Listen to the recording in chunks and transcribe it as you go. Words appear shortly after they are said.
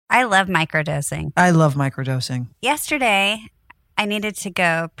I love microdosing. I love microdosing. Yesterday, I needed to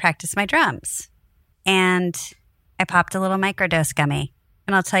go practice my drums. And I popped a little microdose gummy.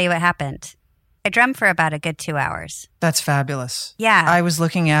 And I'll tell you what happened. I drummed for about a good 2 hours. That's fabulous. Yeah. I was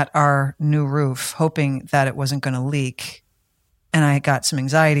looking at our new roof, hoping that it wasn't going to leak. And I got some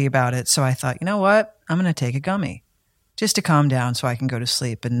anxiety about it. So I thought, you know what? I'm going to take a gummy just to calm down so I can go to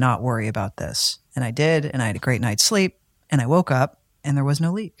sleep and not worry about this. And I did. And I had a great night's sleep. And I woke up and there was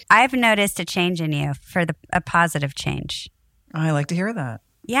no leak. I've noticed a change in you for a positive change. I like to hear that.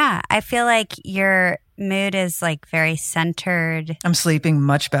 Yeah. I feel like your mood is like very centered. I'm sleeping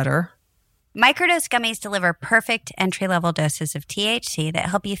much better. Microdose gummies deliver perfect entry-level doses of THC that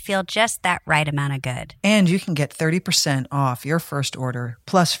help you feel just that right amount of good. And you can get 30% off your first order,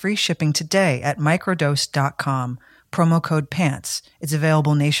 plus free shipping today at microdose.com, promo code PANTS. It's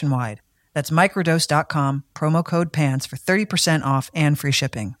available nationwide. That's microdose.com, promo code PANTS for 30% off and free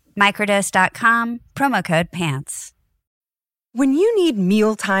shipping. Microdose.com, promo code PANTS. When you need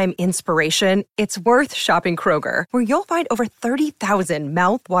mealtime inspiration, it's worth shopping Kroger, where you'll find over 30,000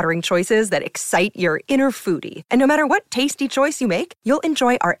 mouth-watering choices that excite your inner foodie. And no matter what tasty choice you make, you'll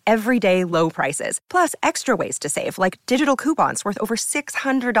enjoy our everyday low prices, plus extra ways to save, like digital coupons worth over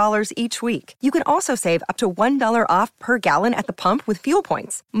 $600 each week. You can also save up to $1 off per gallon at the pump with fuel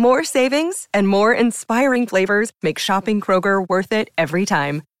points. More savings and more inspiring flavors make shopping Kroger worth it every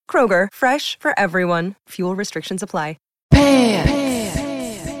time. Kroger, fresh for everyone. Fuel restrictions apply.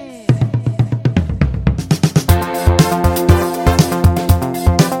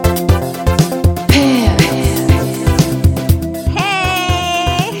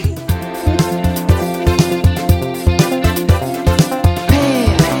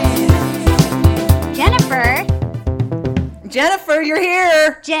 Jennifer, you're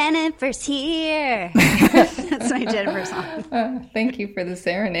here. Jennifer's here. That's my Jennifer song. Thank you for the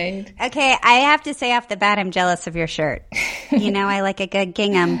serenade. Okay, I have to say off the bat, I'm jealous of your shirt. You know, I like a good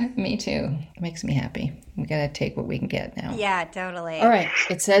gingham. Me too. It makes me happy. We got to take what we can get now. Yeah, totally. All right.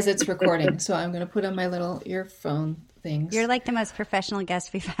 It says it's recording, so I'm going to put on my little earphone things. You're like the most professional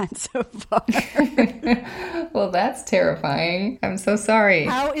guest we've had so far. Well, that's terrifying. I'm so sorry.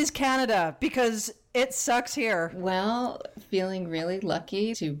 How is Canada? Because it sucks here. Well, feeling really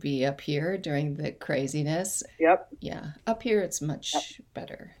lucky to be up here during the craziness. Yep. Yeah. Up here, it's much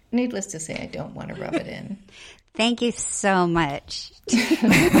better. Needless to say, I don't want to rub it in. Thank you so much.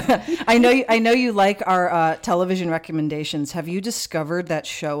 I know you like our television recommendations. Have you discovered that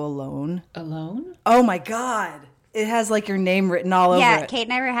show Alone? Alone? Oh my God. It has like your name written all over it. Yeah, Kate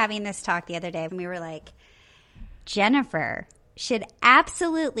and I were having this talk the other day and we were like, Jennifer should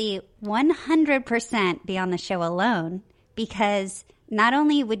absolutely 100% be on the show Alone, because not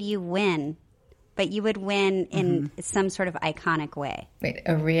only would you win, but you would win in some sort of iconic way. Wait,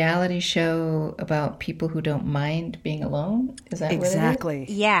 a reality show about people who don't mind being alone? Is that exactly what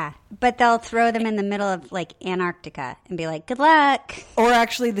it is? Yeah, but they'll throw them in the middle of like Antarctica and be like, good luck. Or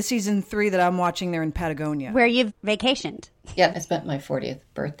actually the season 3 that I'm watching, they're in Patagonia. Where you've vacationed. Yeah, I spent my 40th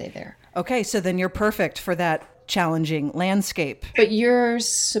birthday there. Okay, so then you're perfect for that challenging landscape. But you're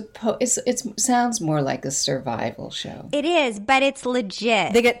supposed, it sounds more like a survival show. It is, but it's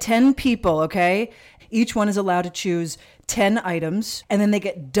legit. They get 10 people, okay? Each one is allowed to choose 10 items, and then they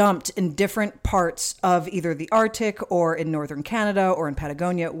get dumped in different parts of either the Arctic or in northern Canada or in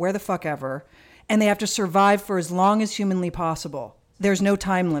Patagonia, where the fuck ever. And they have to survive for as long as humanly possible. There's no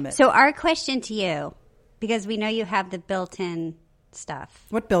time limit. So our question to you, because we know you have the built-in stuff.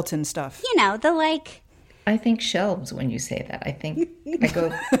 What built-in stuff? You know, the like... I think shelves when you say that. I think I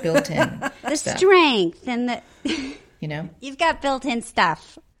go built-in The stuff. strength and the... You know? You've got built-in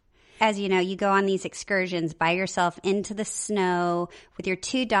stuff. As you know, you go on these excursions by yourself into the snow with your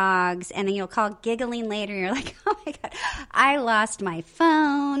 2 dogs, and then you'll call giggling later. You're like, oh my God, I lost my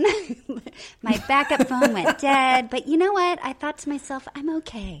phone. My backup phone went dead. But you know what? I thought to myself, I'm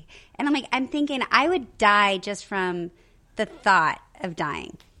okay. And I'm thinking I would die just from the thought of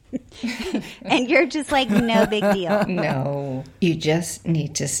dying. And you're just like, no big deal. No, you just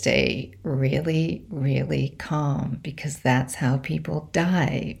need to stay really, really calm, because that's how people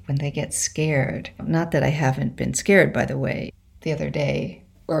die, when they get scared. Not that I haven't been scared, by the way. The other day,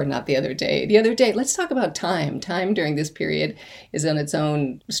 let's talk about time. Time during this period is on its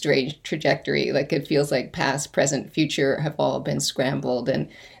own strange trajectory. Like, it feels like past, present, future have all been scrambled, and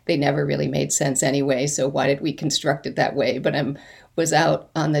they never really made sense anyway. So why did we construct it that way? But was out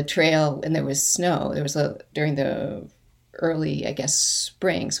on the trail and there was snow. There was during the early, I guess,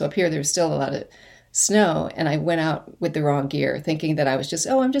 spring. So up here, there was still a lot of snow. And I went out with the wrong gear, thinking that I was just,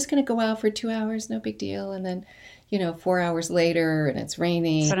 I'm just going to go out for 2 hours, no big deal. And then, 4 hours later and it's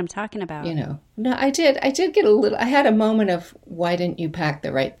raining. That's what I'm talking about. No, I did get I had a moment of, why didn't you pack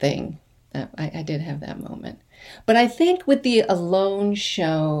the right thing? I did have that moment. But I think with the Alone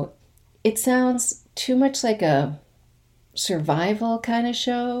show, it sounds too much like a survival kind of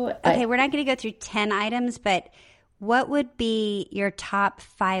show. Okay, we're not going to go through 10 items, but what would be your top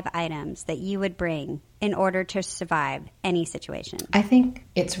 5 items that you would bring in order to survive any situation? I think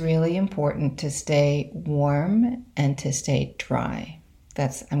it's really important to stay warm and to stay dry.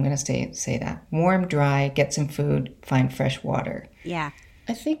 I'm going to say that. Warm, dry, get some food, find fresh water. Yeah.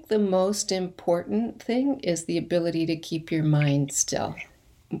 I think the most important thing is the ability to keep your mind still,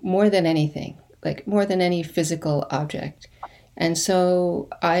 more than anything, like more than any physical object. And so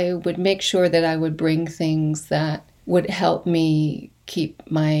I would make sure that I would bring things that would help me keep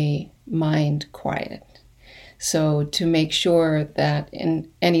my mind quiet. So to make sure that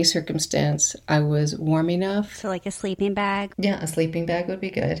in any circumstance I was warm enough. So like a sleeping bag? Yeah, a sleeping bag would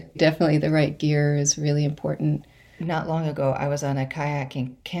be good. Definitely the right gear is really important. Not long ago, I was on a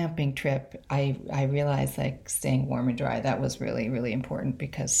kayaking camping trip. I realized like staying warm and dry, that was really, really important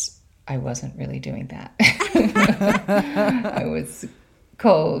because I wasn't really doing that. I was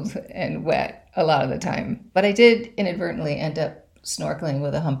cold and wet a lot of the time. But I did inadvertently end up snorkeling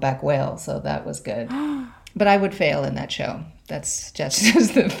with a humpback whale, so that was good. But I would fail in that show. That's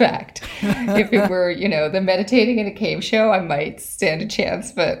just the fact. If it were, the meditating in a cave show, I might stand a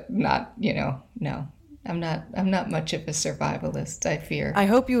chance, but not, no. I'm not much of a survivalist, I fear. I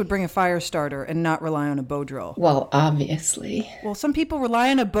hope you would bring a fire starter and not rely on a bow drill. Well, obviously. Well, some people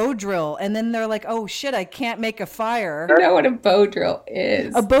rely on a bow drill and then they're like, oh shit, I can't make a fire. I don't know what a bow drill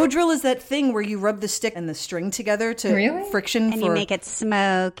is. A bow drill is that thing where you rub the stick and the string together to friction. And you make it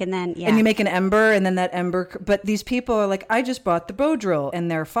smoke and then, And you make an ember and then that ember. But these people are like, I just bought the bow drill and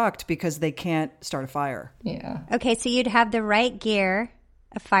they're fucked because they can't start a fire. Yeah. Okay, so you'd have the right gear.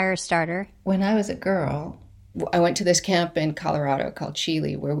 A fire starter. When I was a girl, I went to this camp in Colorado called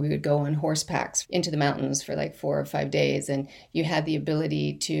Chile where we would go on horse packs into the mountains for like 4 or 5 days. And you had the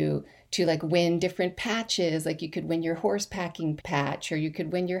ability to like win different patches. Like you could win your horse packing patch or you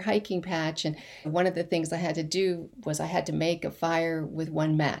could win your hiking patch. And one of the things I had to do was I had to make a fire with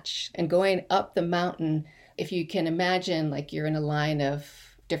one match. And going up the mountain, if you can imagine, like you're in a line of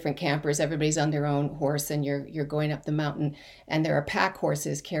different campers, everybody's on their own horse and you're going up the mountain and there are pack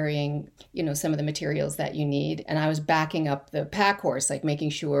horses carrying, some of the materials that you need. And I was backing up the pack horse, like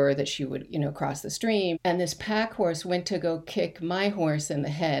making sure that she would, cross the stream. And this pack horse went to go kick my horse in the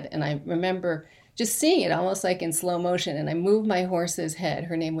head. And I remember just seeing it almost like in slow motion. And I moved my horse's head.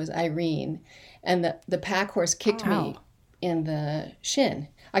 Her name was Irene. And the pack horse kicked me in the shin.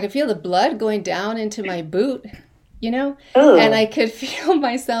 I could feel the blood going down into my boot. And I could feel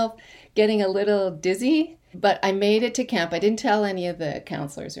myself getting a little dizzy, but I made it to camp. I didn't tell any of the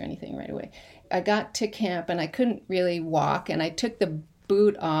counselors or anything right away. I got to camp and I couldn't really walk and I took the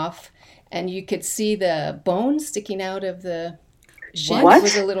boot off and you could see the bone sticking out of the shin. What? It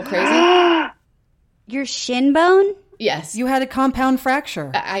was a little crazy. Your shin bone? Yes. You had a compound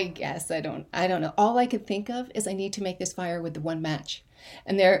fracture. I guess. I don't know. All I could think of is I need to make this fire with the one match.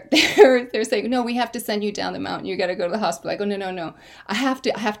 And they're saying, no, we have to send you down the mountain. You got to go to the hospital. I go, no. I have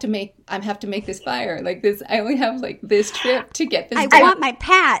to make this fire like this. I only have like this trip to get this. I want my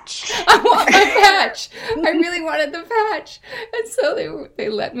patch. I want my patch. I really wanted the patch. And so they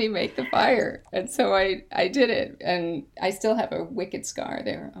let me make the fire. And so I did it. And I still have a wicked scar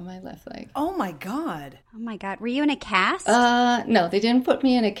there on my left leg. Oh my God. Oh my God. Were you in a cast? No, they didn't put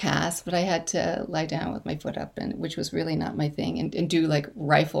me in a cast, but I had to lie down with my foot up, which was really not my thing, and do like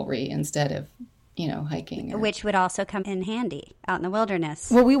riflery instead of, hiking. Which would also come in handy out in the wilderness.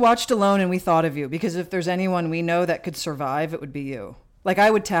 Well, we watched Alone and we thought of you because if there's anyone we know that could survive, it would be you. Like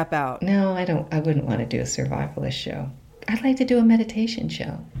I would tap out. No, I wouldn't want to do a survivalist show. I'd like to do a meditation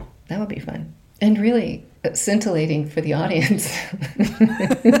show. That would be fun. And really scintillating for the audience.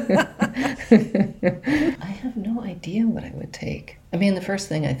 I have no idea what I would take. I mean, the first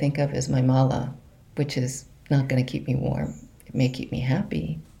thing I think of is my mala, which is not going to keep me warm. It may keep me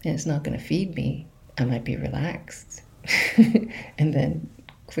happy, and it's not going to feed me. I might be relaxed. And then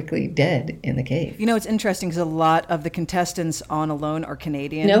quickly dead in the cave. It's interesting because a lot of the contestants on Alone are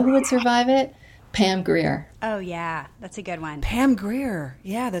Canadian. You know who would survive it? Pam Grier. Oh, yeah. That's a good one. Pam Grier.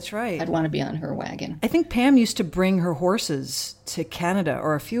 Yeah, that's right. I'd want to be on her wagon. I think Pam used to bring her horses to Canada,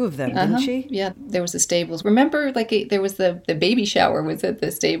 or a few of them, didn't she? Yeah, there was the stables. Remember, there was the baby shower was at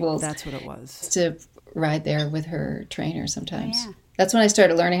the stables. That's what it was. To ride there with her trainer sometimes. Oh, yeah. That's when I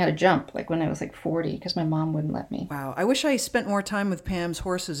started learning how to jump, like when I was like 40, because my mom wouldn't let me. Wow. I wish I spent more time with Pam's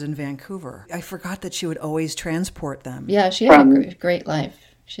horses in Vancouver. I forgot that she would always transport them. Yeah, she had a great life.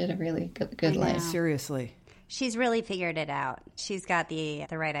 She had a really good life. Seriously. She's really figured it out. She's got the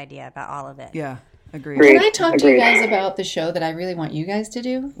right idea about all of it. Yeah, agreed. Can I talk to you guys about the show that I really want you guys to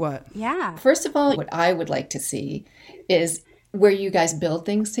do? What? Yeah. First of all, what I would like to see is where you guys build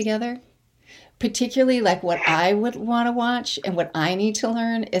things together. Particularly like what I would want to watch and what I need to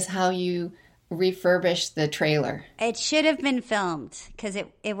learn is how you refurbish the trailer. It should have been filmed because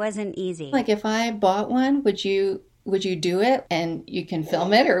it wasn't easy. Like if I bought one, would you do it and you can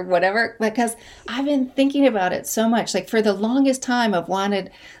film it or whatever? Because I've been thinking about it so much. Like for the longest time I've wanted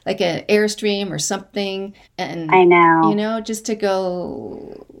like an Airstream or something, and I know. Just to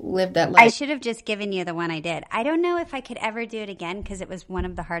go live that life. I should have just given you the one I did. I don't know if I could ever do it again because it was one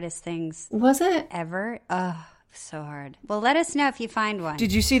of the hardest things. Was it? Ever? Oh, so hard. Well, let us know if you find one.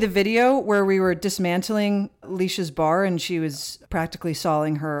 Did you see the video where we were dismantling Alicia's bar and she was practically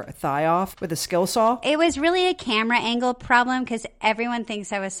sawing her thigh off with a skill saw? It was really a camera angle problem because everyone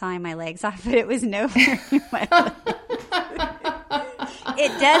thinks I was sawing my legs off, but it was nowhere near my legs.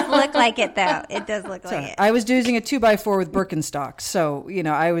 It does look like it, though. It does look like it. I was using a 2x4 with Birkenstocks, so,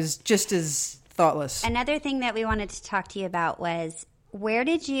 I was just as thoughtless. Another thing that we wanted to talk to you about was, where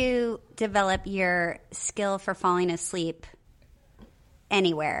did you develop your skill for falling asleep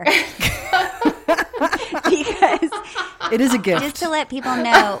anywhere? Because it is a gift. Just to let people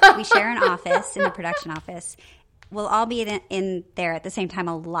know, we share an office in the production office. We'll all be in there at the same time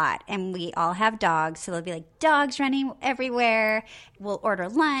a lot. And we all have dogs. So there'll be like dogs running everywhere. We'll order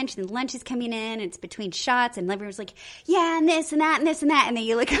lunch. And lunch is coming in. And it's between shots. And everyone's like, yeah, and this and that and this and that. And then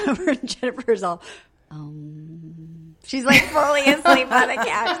you look over and Jennifer's all, she's like fully asleep on the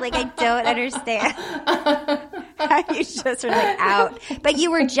couch. Like, I don't understand how you just are like out. But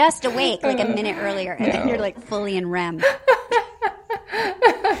you were just awake like a minute earlier. And then you're like fully in REM.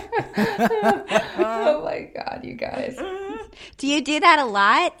 Oh my God, you guys. Do you do that a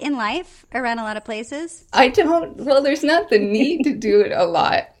lot in life, around a lot of places? I don't. Well, there's not the need to do it a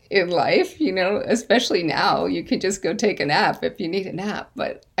lot in life, especially now. You can just go take a nap if you need a nap.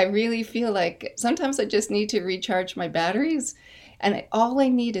 But I really feel like sometimes I just need to recharge my batteries. And all I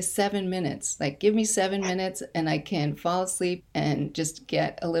need is 7 minutes. Like, give me 7 minutes and I can fall asleep and just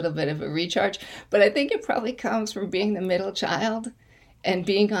get a little bit of a recharge. But I think it probably comes from being the middle child and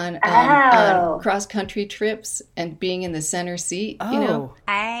being on cross-country trips and being in the center seat,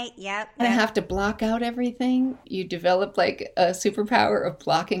 Yep. And I have to block out everything. You develop like a superpower of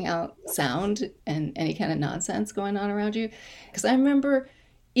blocking out sound and any kind of nonsense going on around you. Because I remember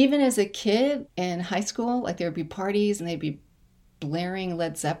even as a kid in high school, like there would be parties and they'd be blaring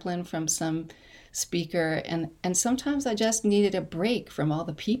Led Zeppelin from some speaker. And sometimes I just needed a break from all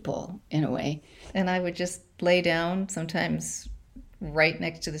the people in a way. And I would just lay down sometimes right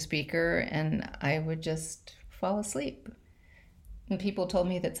next to the speaker and I would just fall asleep. And people told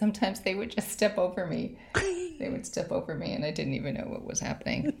me that sometimes they would just step over me. They would step over me and I didn't even know what was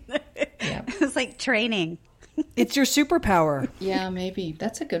happening. Yeah. It was like training. It's your superpower. Yeah, maybe.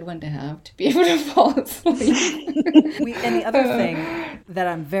 That's a good one to have, to be able to fall asleep. And the other thing that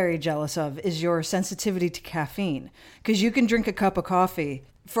I'm very jealous of is your sensitivity to caffeine. Because you can drink a cup of coffee.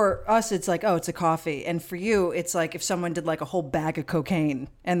 For us, it's like, oh, it's a coffee. And for you, it's like if someone did like a whole bag of cocaine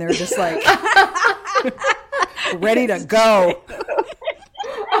and they're just like ready to go.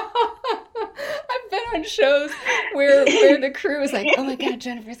 I've been on shows where the crew is like, oh my God,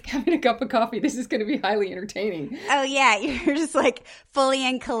 Jennifer's having a cup of coffee. This is going to be highly entertaining. Oh yeah, you're just like fully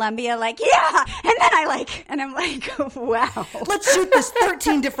in Colombia, like, yeah. And then I'm like, wow. Let's shoot this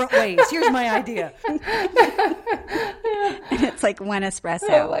 13 different ways. Here's my idea. And it's like one espresso.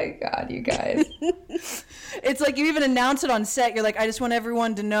 Oh my God, you guys. It's like you even announce it on set. You're like, I just want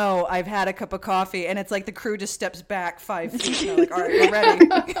everyone to know I've had a cup of coffee. And it's like the crew just steps back 5 feet. And they're like, all right, we're ready.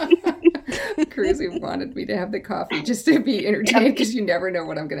 Crews who wanted me to have the coffee just to be entertained because you never know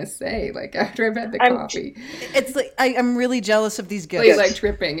what I'm going to say. Like after I've had the coffee. It's like, I'm really jealous of these gifts. It's like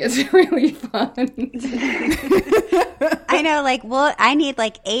tripping. It's really fun. I know, like, I need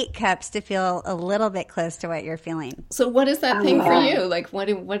like 8 cups to feel a little bit close to what you're feeling. So what is that thing for you? Like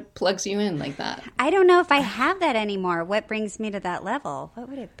what plugs you in like that? I don't know if I have that anymore. What brings me to that level? What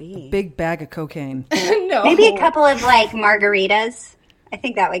would it be? Big bag of cocaine. No. Maybe a couple of like margaritas. I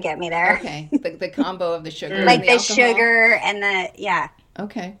think that would get me there. Okay. The combo of the sugar like and the alcohol? sugar and yeah.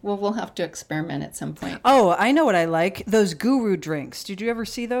 Okay. Well, we'll have to experiment at some point. Oh, I know what I like. Those guru drinks. Did you ever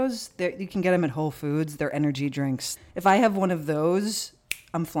see those? You can get them at Whole Foods. They're energy drinks. If I have one of those,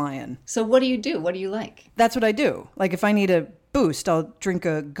 I'm flying. So what do you do? What do you like? That's what I do. Like if I need a boost. I'll drink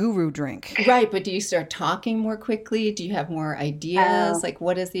a guru drink. Right, but do you start talking more quickly? Do you have more ideas? Like,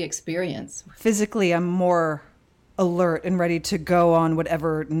 what is the experience? Physically, I'm more alert and ready to go on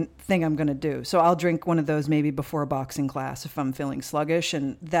whatever thing I'm going to do. So I'll drink one of those maybe before a boxing class if I'm feeling sluggish,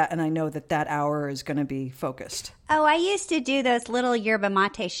 and I know that hour is going to be focused. Oh, I used to do those little yerba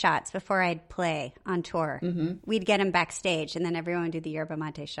mate shots before I'd play on tour. Mm-hmm. We'd get them backstage, and then everyone would do the yerba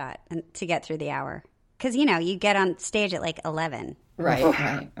mate shot to get through the hour. Because, you get on stage at like 11.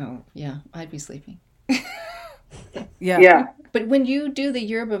 Right. Oh, yeah. I'd be sleeping. Yeah. But when you do the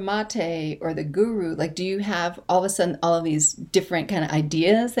yerba mate or the guru, like, do you have all of a sudden all of these different kind of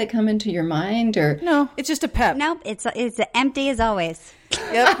ideas that come into your mind, or No, it's just a pep. Nope, it's empty as always.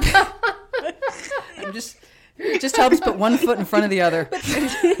 Yep. It just helps put one foot in front of the other.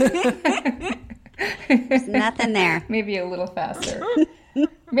 There's nothing there. Maybe a little faster.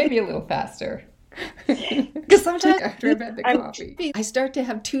 Because sometimes after I've had the coffee, I start to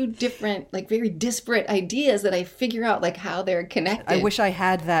have two different, like, very disparate ideas that I figure out, like, how they're connected. I wish I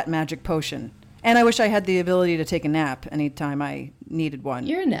had that magic potion. And I wish I had the ability to take a nap anytime I needed one.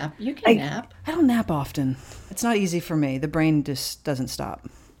 You're a nap. You can nap. I don't nap often. It's not easy for me. The brain just doesn't stop.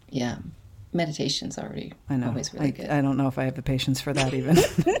 Yeah. Meditation's already always really good. I don't know if I have the patience for that even.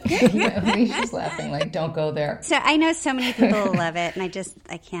 Alicia's laughing like, don't go there. So I know so many people love it, and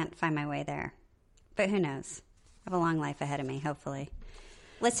I can't find my way there. But who knows? I have a long life ahead of me, hopefully.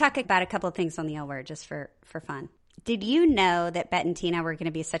 Let's talk about a couple of things on the L Word, just for fun. Did you know that Bette and Tina were going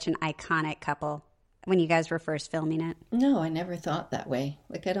to be such an iconic couple when you guys were first filming it? No, I never thought that way.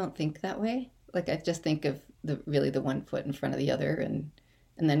 Like, I don't think that way. Like, I just think of the one foot in front of the other, and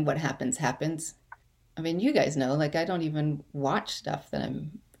then what happens. I mean, you guys know, like, I don't even watch stuff that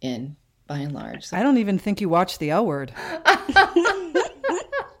I'm in, by and large. So. I don't even think you watched the L Word.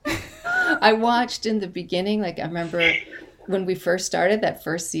 I watched in the beginning, like, I remember when we first started that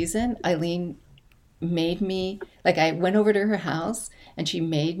first season, Eileen made me, like, I went over to her house and she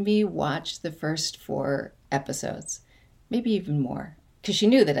made me watch the first 4 episodes, maybe even more, because she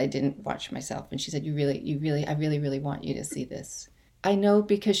knew that I didn't watch myself. And she said, I really want you to see this. I know,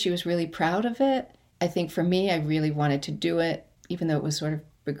 because she was really proud of it. I think for me, I really wanted to do it, even though it was sort of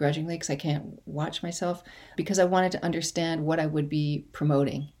begrudgingly, because I can't watch myself, because I wanted to understand what I would be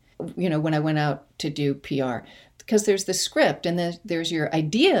promoting. When I went out to do PR, because there's the script and then there's your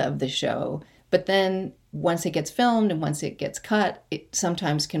idea of the show. But then once it gets filmed and once it gets cut, it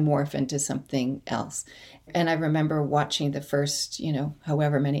sometimes can morph into something else. And I remember watching the first,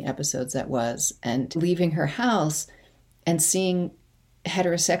 however many episodes that was, and leaving her house and seeing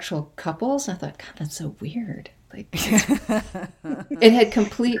heterosexual couples. I thought, God, that's so weird. Like, it had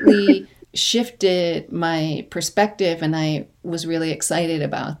completely shifted my perspective, and I was really excited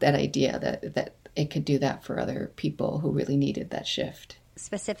about that idea that it could do that for other people who really needed that shift.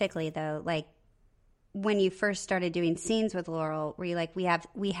 Specifically, though, like, when you first started doing scenes with Laurel, were you like, we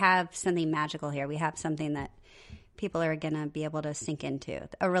have something magical here. We have something that people are going to be able to sink into,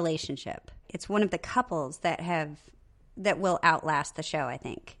 a relationship. It's one of the couples that will outlast the show, I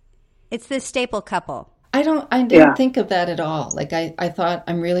think. It's the staple couple. I didn't think of that at all. Like, I thought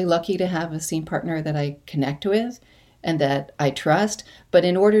I'm really lucky to have a scene partner that I connect with and that I trust. But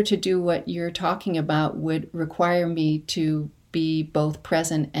in order to do what you're talking about would require me to be both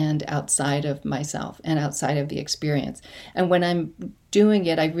present and outside of myself and outside of the experience. And when I'm doing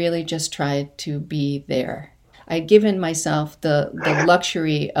it, I really just try to be there. I'd given myself the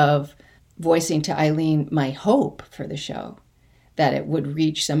luxury of voicing to Eileen my hope for the show, that it would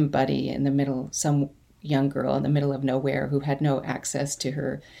reach somebody in the middle, some young girl in the middle of nowhere who had no access to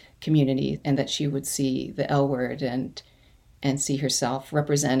her community, and that she would see the L Word and see herself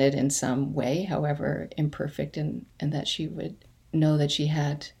represented in some way, however imperfect, and that she would know that she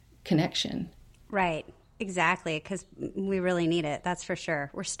had connection. Right, exactly, because we really need it, that's for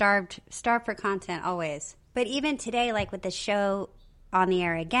sure. We're starved for content always. But even today, like with the show on the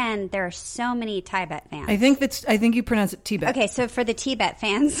air again, there are so many Tibet fans. I think you pronounce it Tibet. Okay, so for the Tibet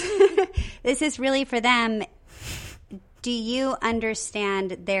fans, this is really for them. Do you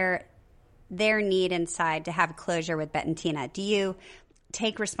understand their need inside to have closure with Bette and Tina? Do you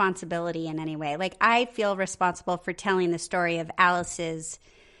take responsibility in any way? Like, I feel responsible for telling the story of Alice's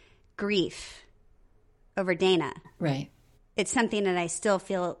grief over Dana. Right. It's something that I still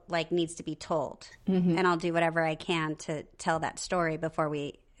feel like needs to be told. Mm-hmm. And I'll do whatever I can to tell that story before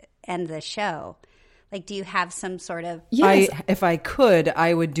we end the show. Like, do you have some sort of... Yes. If I could,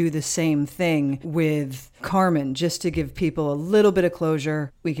 I would do the same thing with Carmen, just to give people a little bit of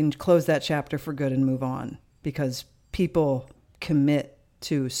closure. We can close that chapter for good and move on, because people commit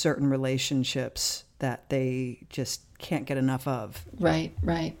to certain relationships that they just can't get enough of. Right.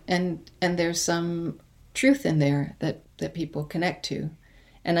 And there's some truth in there that people connect to.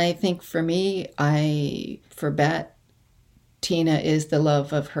 And I think for me, for Bet, Tina is the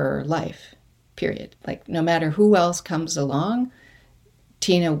love of her life, period. Like, no matter who else comes along,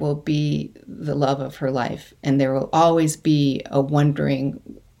 Tina will be the love of her life. And there will always be a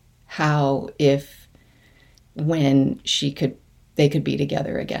wondering how, if, when they could be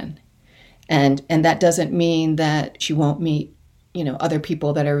together again. And that doesn't mean that she won't meet, other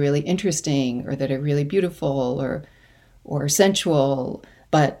people that are really interesting or that are really beautiful or sensual,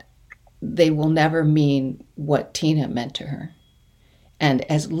 but they will never mean what Tina meant to her. And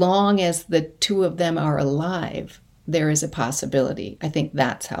as long as the two of them are alive, there is a possibility. I think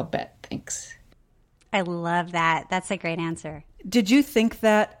that's how Bet thinks. I love that. That's a great answer. Did you think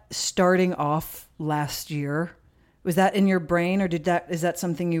that starting off last year? Was that in your brain, or is that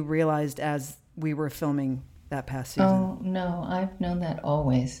something you realized as we were filming that past season? Oh, no, I've known that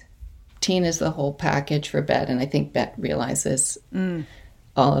always. Tina's the whole package for Bet, and I think Bet realizes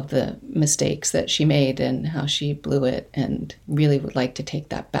all of the mistakes that she made and how she blew it, and really would like to take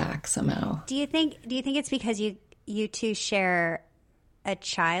that back somehow. Do you think it's because you two share a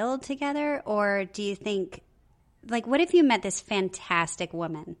child together, or do you think, like, what if you met this fantastic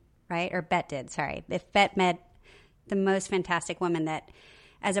woman, right? Or Bet did, sorry. If Bet met the most fantastic woman that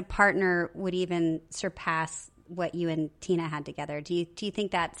as a partner would even surpass what you and Tina had together. Do you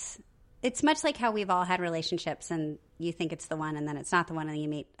think it's much like how we've all had relationships and you think it's the one and then it's not the one and then you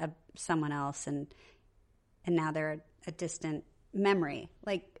meet someone else and now they're a distant memory.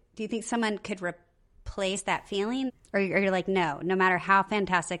 Like, do you think someone could replace that feeling? Or you're like, no matter how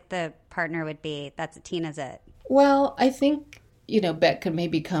fantastic the partner would be, Tina's it? Well, I think, Bet could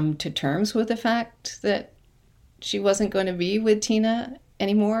maybe come to terms with the fact that she wasn't going to be with Tina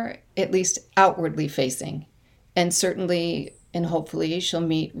anymore, at least outwardly facing. And certainly and hopefully she'll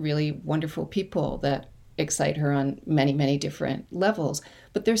meet really wonderful people that excite her on many, many different levels.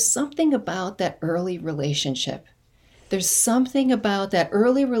 But there's something about that early relationship. There's something about that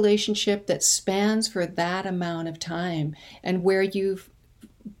early relationship that spans for that amount of time and where you've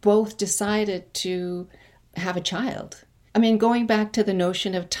both decided to have a child. I mean, going back to the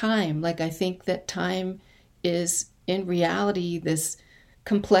notion of time, like I think that time is in reality this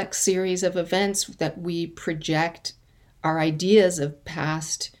complex series of events that we project our ideas of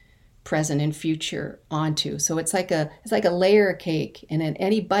past, present, and future onto. So it's like a layer cake, and in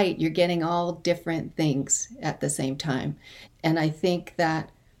any bite you're getting all different things at the same time. And I think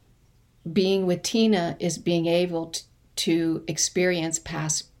that being with Tina is being able to experience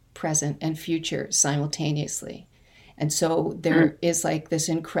past, present, and future simultaneously. And so there is like this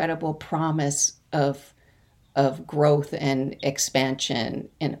incredible promise of growth and expansion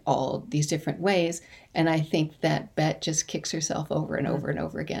in all these different ways. And I think that Bet just kicks herself over and over and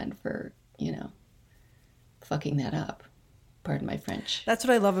over again for, fucking that up. Pardon my French. That's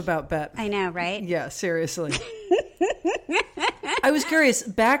what I love about Bet. I know, right? Yeah, seriously. I was curious,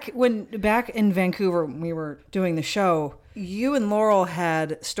 back in Vancouver when we were doing the show, you and Laurel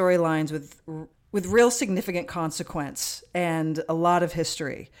had storylines with real significant consequence and a lot of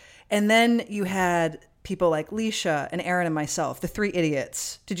history. And then you had people like Leisha and Aaron and myself, the three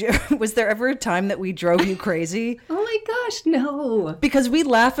idiots. Was there ever a time that we drove you crazy? Oh my gosh, no. Because we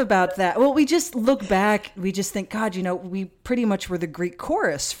laugh about that. Well, we just look back, we just think, God, we pretty much were the Greek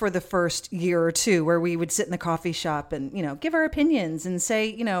chorus for the first year or two, where we would sit in the coffee shop and, give our opinions and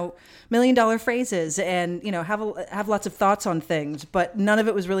say, $1 million phrases and, have lots of thoughts on things. But none of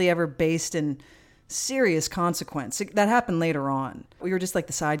it was really ever based in serious consequence. That happened later on. We were just like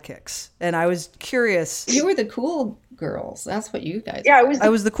the sidekicks. And I was curious. You were the cool girls. That's what you guys were. I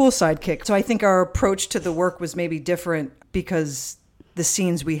was the cool sidekick. So I think our approach to the work was maybe different because the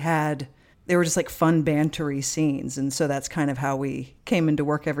scenes we had, they were just like fun bantery scenes. And so that's kind of how we came into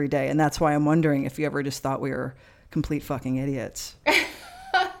work every day. And that's why I'm wondering if you ever just thought we were complete fucking idiots.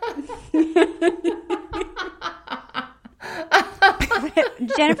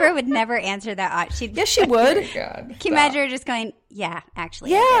 Jennifer would never answer that. Yes, she would. Oh God, can you imagine her just going, yeah,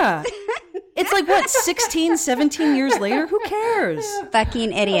 actually. Yeah. It's like, what, 16, 17 years later? Who cares?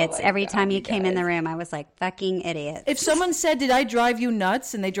 Fucking idiots. Every time you came in the room, I was like, fucking idiots. If someone said, did I drive you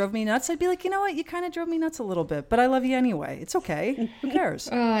nuts? And they drove me nuts, I'd be like, you know what? You kind of drove me nuts a little bit, but I love you anyway. It's okay. Who cares?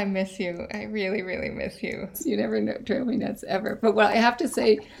 Oh, I miss you. I really, really miss you. You never drove me nuts ever. But what I have to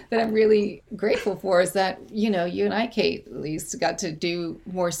say that I'm really grateful for is that, you and I, Kate, at least got to do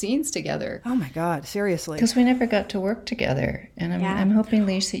more scenes together. Oh my God, seriously. Because we never got to work together. And I'm hoping,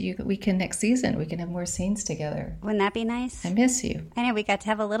 Leish, that we can next season. We can have more scenes together. Wouldn't that be nice? I miss you. I know, we got to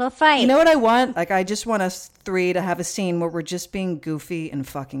have a little fight. You know what I want? Like, I just want us three to have a scene where we're just being goofy and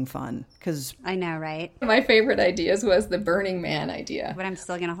fucking fun. Because I know, right? My favorite ideas was the Burning Man idea. But I'm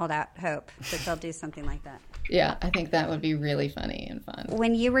still going to hold out hope that they'll do something like that. Yeah, I think that would be really funny and fun.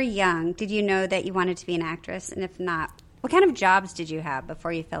 When you were young, did you know that you wanted to be an actress? And if not, what kind of jobs did you have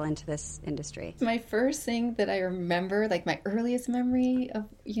before you fell into this industry? My first thing that I remember, like my earliest memory of,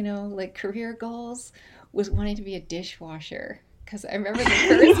 like career goals was wanting to be a dishwasher. Because I remember the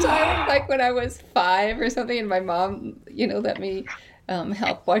first time, like when I was 5 or something, and my mom, let me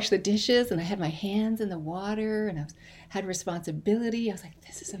help wash the dishes, and I had my hands in the water, and had responsibility. I was like,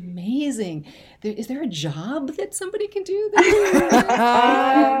 this is amazing. Is there a job that somebody can do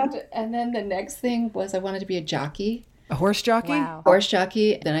that? and then the next thing was I wanted to be a jockey. a horse jockey? Wow. Horse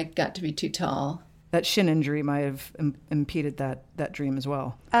jockey. Then I got to be too tall. That shin injury might have impeded that dream as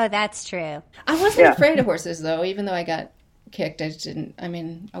well. Oh, that's true. I wasn't afraid of horses, though. Even though I got kicked, I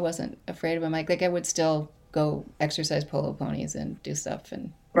wasn't afraid of them. Like I would still go exercise polo ponies and do stuff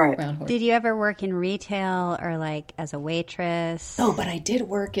and around horses. Did you ever work in retail or like as a waitress? Oh, but I did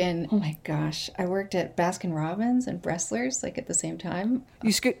work in, oh my gosh, I worked at Baskin Robbins and Brestlers like at the same time.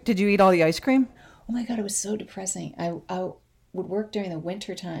 Did you eat all the ice cream? Oh my God, it was so depressing. I would work during the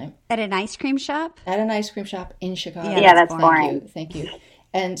winter time. At an ice cream shop? At an ice cream shop in Chicago. Yeah, that's boring. Thank you.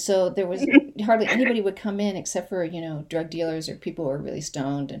 And so there was hardly anybody would come in except for, drug dealers or people who were really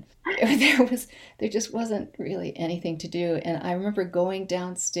stoned. And there just wasn't really anything to do. And I remember going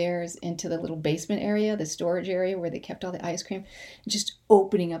downstairs into the little basement area, the storage area where they kept all the ice cream, and just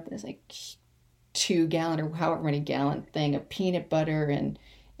opening up this like 2-gallon or however many gallon thing of peanut butter and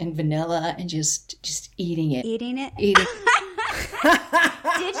vanilla and just eating it. Eating it? Eating.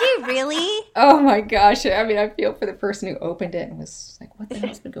 Did you really? Oh my gosh. I mean, I feel for the person who opened it and was like, what the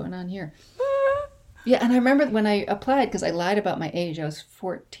hell's been going on here? Yeah, and I remember when I applied, because I lied about my age, I was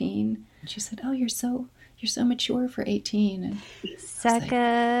 14. And she said, oh, you're so mature for 18. And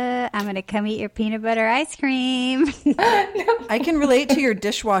Sucka, I'm going to come eat your peanut butter ice cream. I can relate to your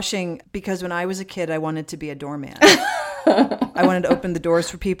dishwashing because when I was a kid, I wanted to be a doorman. I wanted to open the doors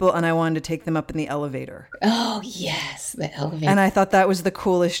for people, and I wanted to take them up in the elevator. Oh, yes, the elevator. And I thought that was the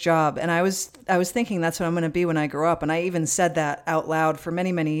coolest job. And I was thinking that's what I'm going to be when I grow up. And I even said that out loud for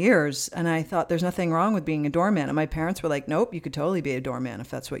many, many years. And I thought there's nothing wrong with being a doorman. And my parents were like, nope, you could totally be a doorman if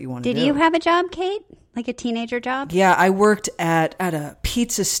that's what you want to do. Did you have a job, Kate? Like a teenager job? Yeah, I worked at a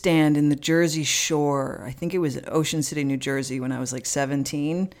pizza stand in the Jersey Shore. I think it was at Ocean City, New Jersey when I was like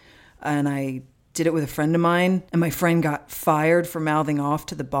 17. And I did it with a friend of mine, and my friend got fired for mouthing off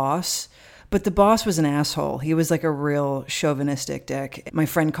to the boss. But the boss was an asshole. He was like a real chauvinistic dick. My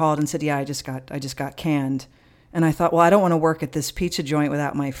friend called and said, yeah, I just got canned. And I thought, well, I don't want to work at this pizza joint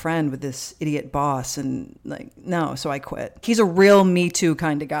without my friend with this idiot boss. And like, no, so I quit. He's a real Me Too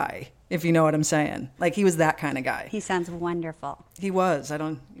kind of guy, if you know what I'm saying. Like, he was that kind of guy. He sounds wonderful. He was.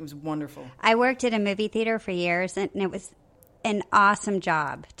 He was wonderful. I worked at a movie theater for years, and it was an awesome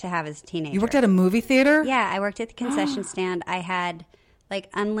job to have as a teenager. You worked at a movie theater? Yeah, I worked at the concession stand. I had like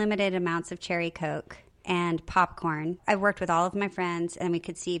unlimited amounts of cherry Coke and popcorn. I worked with all of my friends, and we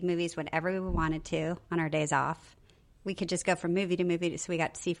could see movies whenever we wanted to on our days off. We could just go from movie to movie, so we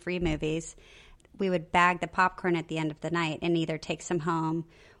got to see free movies. We would bag the popcorn at the end of the night and either take some home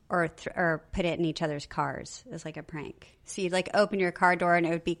or put it in each other's cars. It was like a prank. So you'd like open your car door, and it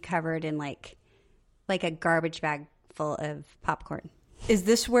would be covered in like a garbage bag full of popcorn. Is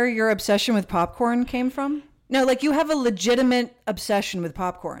this where your obsession with popcorn came from? No, like you have a legitimate obsession with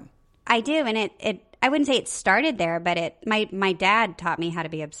popcorn. I do, and it I wouldn't say it started there, but my dad taught me how to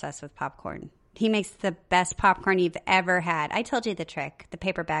be obsessed with popcorn. He makes the best popcorn you've ever had. I told you the trick, the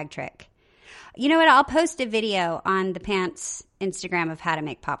paper bag trick. You know what? I'll post a video on the Pants Instagram of how to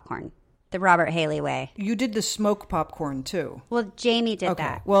make popcorn. The Robert Haley way. You did the smoke popcorn too. Well, Jamie did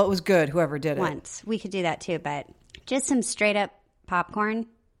that. Well, it was good, whoever did it. Once. We could do that too, but just some straight up popcorn,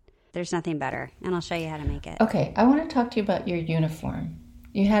 there's nothing better. And I'll show you how to make it. Okay, I want to talk to you about your uniform.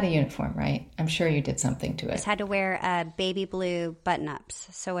 You had a uniform, right? I'm sure you did something to it. Just had to wear baby blue button-ups,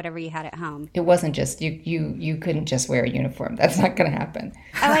 so whatever you had at home. It wasn't just, you couldn't just wear a uniform. That's not going to happen.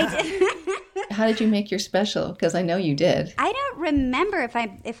 Oh, I did. How did you make your special? Because I know you did. I don't remember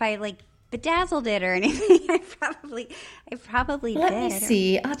if I like bedazzled it or anything. I probably Let did. me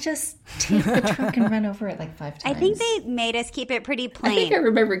see. I'll just take the trunk and run over it like 5 times. I think they made us keep it pretty plain. I think I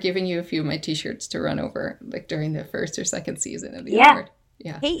remember giving you a few of my T-shirts to run over, like during the first or second season of the Yeah. award.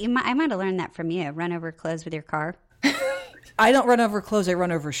 Yeah. Hey, I might have learned that from you. Run over clothes with your car. I don't run over clothes. I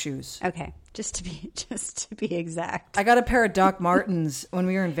run over shoes. Okay, just to be exact. I got a pair of Doc Martens when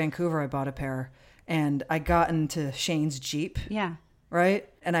we were in Vancouver. I bought a pair, and I got into Shane's Jeep. Yeah. Right?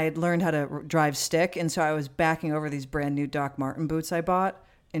 And I had learned how to drive stick, and so I was backing over these brand new Doc Marten boots I bought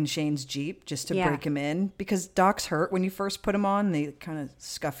in Shane's Jeep just to break him in, because Docs hurt when you first put them on. They kind of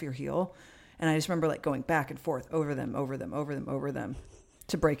scuff your heel. And I just remember like going back and forth over them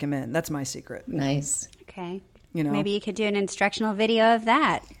to break him in. That's my secret. Nice. Okay. You know, maybe you could do an instructional video of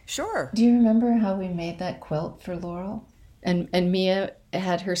that. Sure. Do you remember how we made that quilt for Laurel? And Mia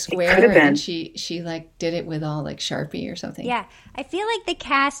had her square, and she like did it with all like Sharpie or something. Yeah, I feel like the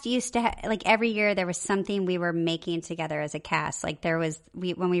cast used to like every year there was something we were making together as a cast. Like there was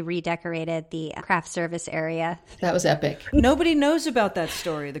when we redecorated the craft service area. That was epic. Nobody knows about that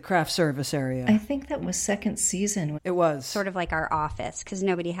story, the craft service area. I think that was second season. It was sort of like our office because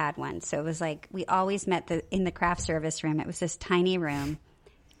nobody had one, so it was like we always met in the craft service room. It was this tiny room,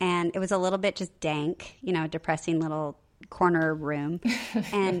 and it was a little bit just dank, you know, depressing little corner room.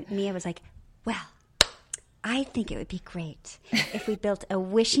 And Mia was like, well, I think it would be great if we built a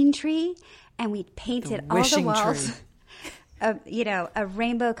wishing tree and we painted all the walls a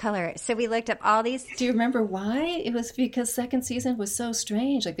rainbow color. So we looked up all these. Do you remember why? It was because second season was so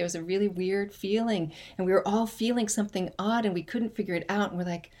strange. Like there was a really weird feeling, and we were all feeling something odd, and we couldn't figure it out. And we're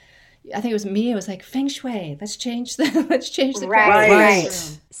like, I think it was me. It was like feng shui. Let's change the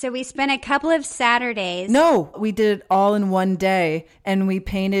right. So we spent a couple of Saturdays. No, we did it all in one day, and we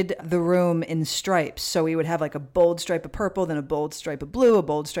painted the room in stripes. So we would have like a bold stripe of purple, then a bold stripe of blue, a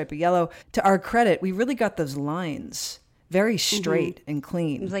bold stripe of yellow. To our credit, we really got those lines very straight and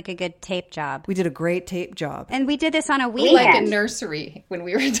clean. It was like a good tape job. We did a great tape job, and we did this on a weekend, like a nursery when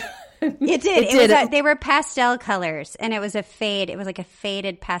we were done. It did. They were pastel colors, and it was a fade. It was like a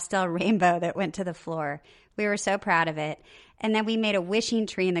faded pastel rainbow that went to the floor. We were so proud of it. And then we made a wishing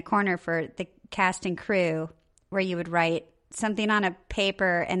tree in the corner for the cast and crew, where you would write something on a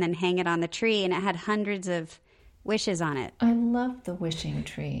paper and then hang it on the tree, and it had hundreds of wishes on it. I love the wishing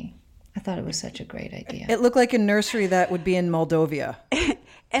tree. I thought it was such a great idea. It looked like a nursery that would be in Moldova.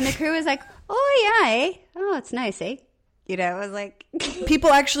 And the crew was like, oh, yeah, eh? Oh, it's nice, eh? You know, it was like...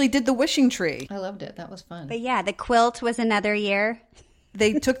 People actually did the wishing tree. I loved it. That was fun. But yeah, the quilt was another year.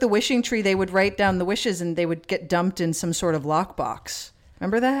 They took the wishing tree, they would write down the wishes, and they would get dumped in some sort of lockbox.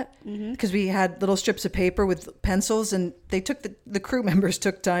 Remember that? Because we had little strips of paper with pencils, and they took the crew members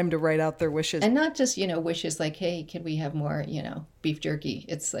took time to write out their wishes. And not just, wishes like, hey, can we have more, beef jerky?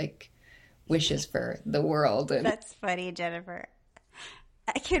 It's like wishes for the world. And... That's funny, Jennifer.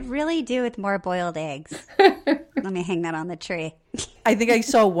 I could really do with more boiled eggs. Let me hang that on the tree. I think I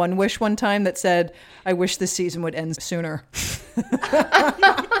saw one wish one time that said, I wish this season would end sooner.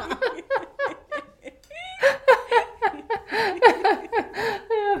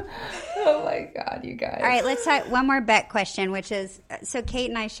 Oh my God, you guys. All right, let's talk one more Bet question, which is, so Kate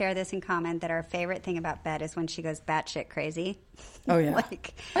and I share this in common, that our favorite thing about Bet is when she goes batshit crazy. Oh, yeah.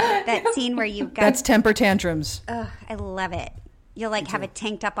 Like that scene where you've got... That's temper tantrums. Oh, I love it. You'll like have a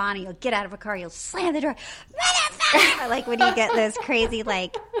tank top on, and you'll get out of a car, you'll slam the door, motherfucker! Like when you get those crazy,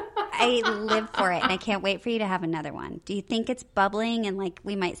 like, I live for it, and I can't wait for you to have another one. Do you think it's bubbling, and like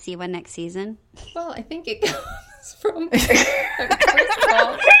we might see one next season? Well, I think it comes from. First of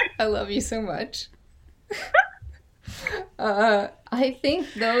all, I love you so much. I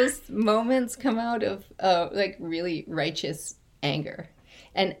think those moments come out of like really righteous anger.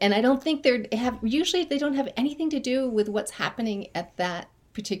 And I don't think usually they don't have anything to do with what's happening at that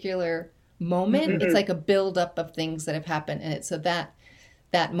particular moment. Mm-hmm. It's like a buildup of things that have happened. And so that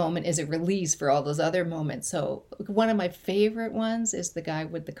moment is a release for all those other moments. So one of my favorite ones is the guy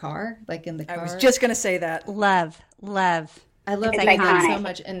with the car, like in the car. I was just going to say that. Love. I love it's that iconic. so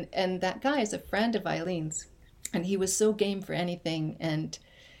much. And that guy is a friend of Eileen's. And he was so game for anything.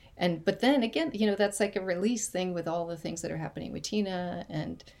 But then again, that's like a release thing with all the things that are happening with Tina,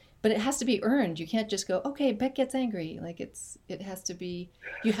 but it has to be earned. You can't just go, okay, Beck gets angry. Like it has to be.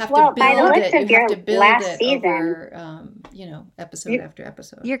 You have to build it. You have to build it season. Over, episode after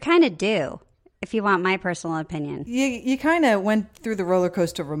episode. You're kind of due, if you want my personal opinion. You kind of went through the roller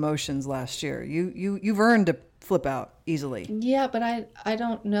coaster of emotions last year. You've earned to flip out easily. Yeah, but I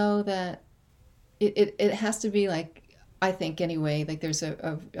don't know that it has to be like. I think anyway, like there's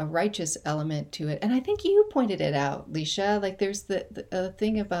a righteous element to it. And I think you pointed it out, Leisha, like there's the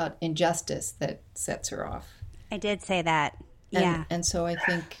thing about injustice that sets her off. I did say that. Yeah. And so I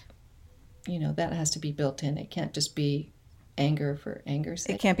think, that has to be built in. It can't just be anger for anger's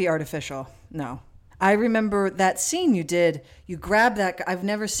sake. It can't be artificial. No. I remember that scene you did. You grab that guy. I've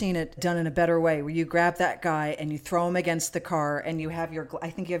never seen it done in a better way, where you grab that guy and you throw him against the car, and you have I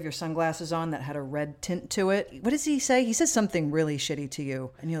think you have your sunglasses on that had a red tint to it. What does he say? He says something really shitty to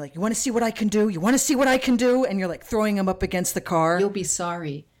you. And you're like, you want to see what I can do? You want to see what I can do? And you're like throwing him up against the car. You'll be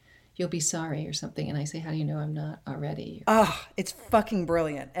sorry. You'll be sorry or something. And I say, how do you know I'm not already? Oh, it's fucking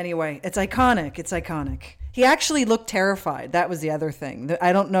brilliant. Anyway, it's iconic. It's iconic. He actually looked terrified. That was the other thing.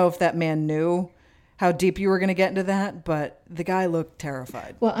 I don't know if that man knew how deep you were going to get into that, but the guy looked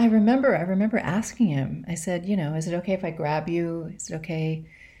terrified. Well, I remember asking him. I said, is it okay if I grab you? Is it okay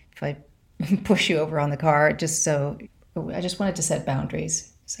if I push you over on the car? I just wanted to set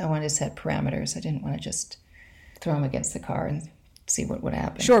boundaries. So I wanted to set parameters. I didn't want to just throw him against the car and see what would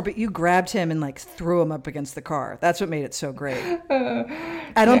happen. Sure, but you grabbed him and like threw him up against the car. That's what made it so great.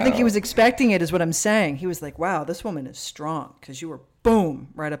 I don't think he was expecting it, is what I'm saying. He was like, wow, this woman is strong, because you were boom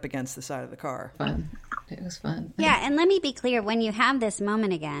right up against the side of the car. Fun. It was fun. Yeah, and let me be clear, when you have this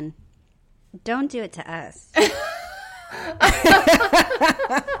moment again, don't do it to us.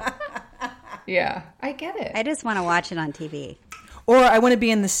 Yeah, I get it. I just want to watch it on TV. Or I want to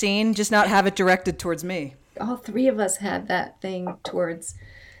be in the scene, just not have it directed towards me. All three of us had that thing towards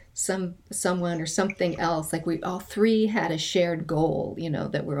someone or something else. Like we all three had a shared goal,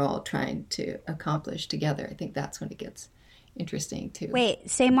 that we're all trying to accomplish together. I think that's when it gets interesting too. Wait,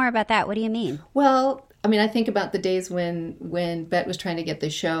 say more about that. What do you mean? Well, I mean, I think about the days when Bet was trying to get the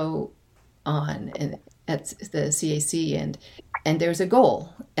show on at the CAC, and there's a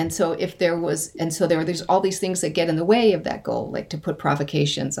goal. And so there's all these things that get in the way of that goal, like to put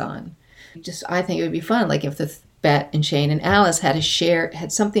provocations on. I think it would be fun, like if the Bet and Shane and Alice had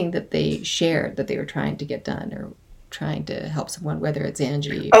something that they shared that they were trying to get done, or trying to help someone, whether it's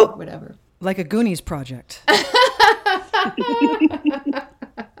Angie or whatever. Like a Goonies project.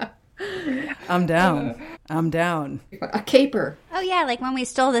 I'm down. A caper. Oh, yeah, like when we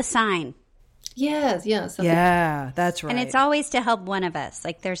stole the sign. Yes. Yeah, that's right. And it's always to help one of us.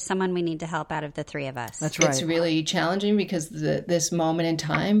 Like there's someone we need to help out of the three of us. That's right. It's really challenging because this moment in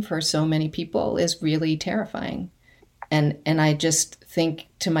time for so many people is really terrifying. And I just think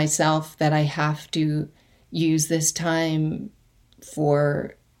to myself that I have to use this time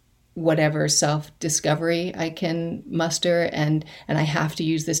for whatever self-discovery I can muster, and I have to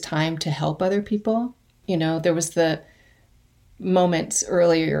use this time to help other people. There was the moments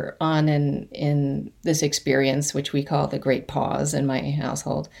earlier on in this experience, which we call the Great Pause in my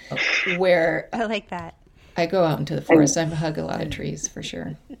household, where I like that. I go out into the forest. I hug a lot of trees for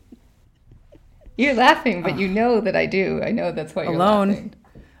sure. You're laughing, but you know that I do. I know that's why you're laughing.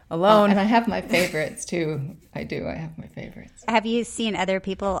 Alone. And I have my favorites too. I do. I have my favorites. Have you seen other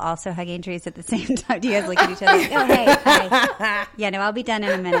people also hugging trees at the same time? Do you guys look at each other like, oh, hey, hi. Yeah, no, I'll be done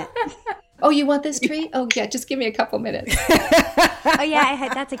in a minute. Oh, you want this tree? Oh, yeah, just give me a couple minutes. Oh, yeah,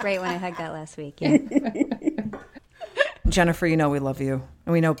 that's a great one. I hugged that last week. Yeah. Jennifer, we love you.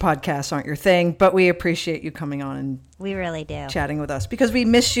 And we know podcasts aren't your thing, but we appreciate you coming on and we really do chatting with us, because we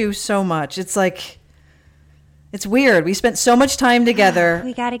miss you so much. It's like, it's weird. We spent so much time together.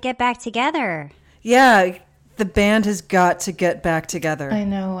 We got to get back together. Yeah, the band has got to get back together. I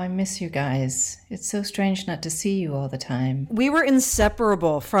know. I miss you guys. It's so strange not to see you all the time. We were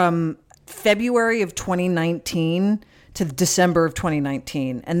inseparable from February of 2019 to December of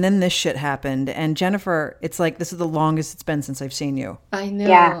 2019. And then this shit happened. And Jennifer, it's like, this is the longest it's been since I've seen you. I know.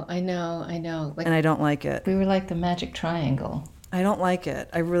 Yeah. I know. And I don't like it. We were like the magic triangle. I don't like it.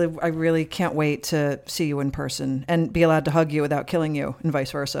 I really can't wait to see you in person and be allowed to hug you without killing you, and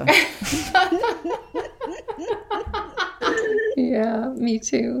vice versa. Yeah, me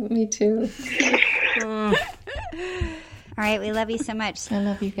too. All right, we love you so much. I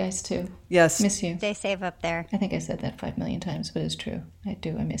love you guys too. Yes. Miss you. Stay safe up there. I think I said that 5 million times, but it's true. I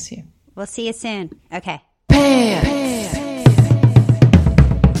do. I miss you. We'll see you soon. Okay. Thank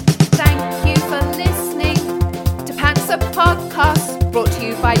you for listening to Pants Up Podcast, brought to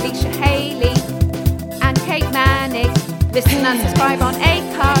you by Leisha Haley and Kate Manning. Listen and subscribe on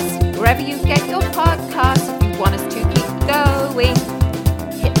Acast, wherever you get your podcasts. If you want us to keep going,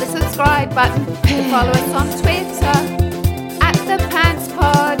 hit the subscribe button to follow us on Twitter @The Pants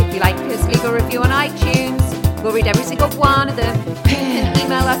Pod. If you like us, leave a review on iTunes. We'll read every single one of them. You can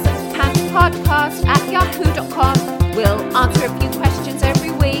email us at pantspodcast@yahoo.com. We'll answer a few questions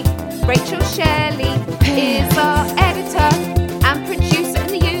every week. Rachel Shelley is our editor and producer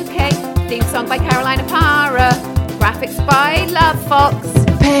in the UK. Theme song by Carolina Parra. Graphics by Love Fox.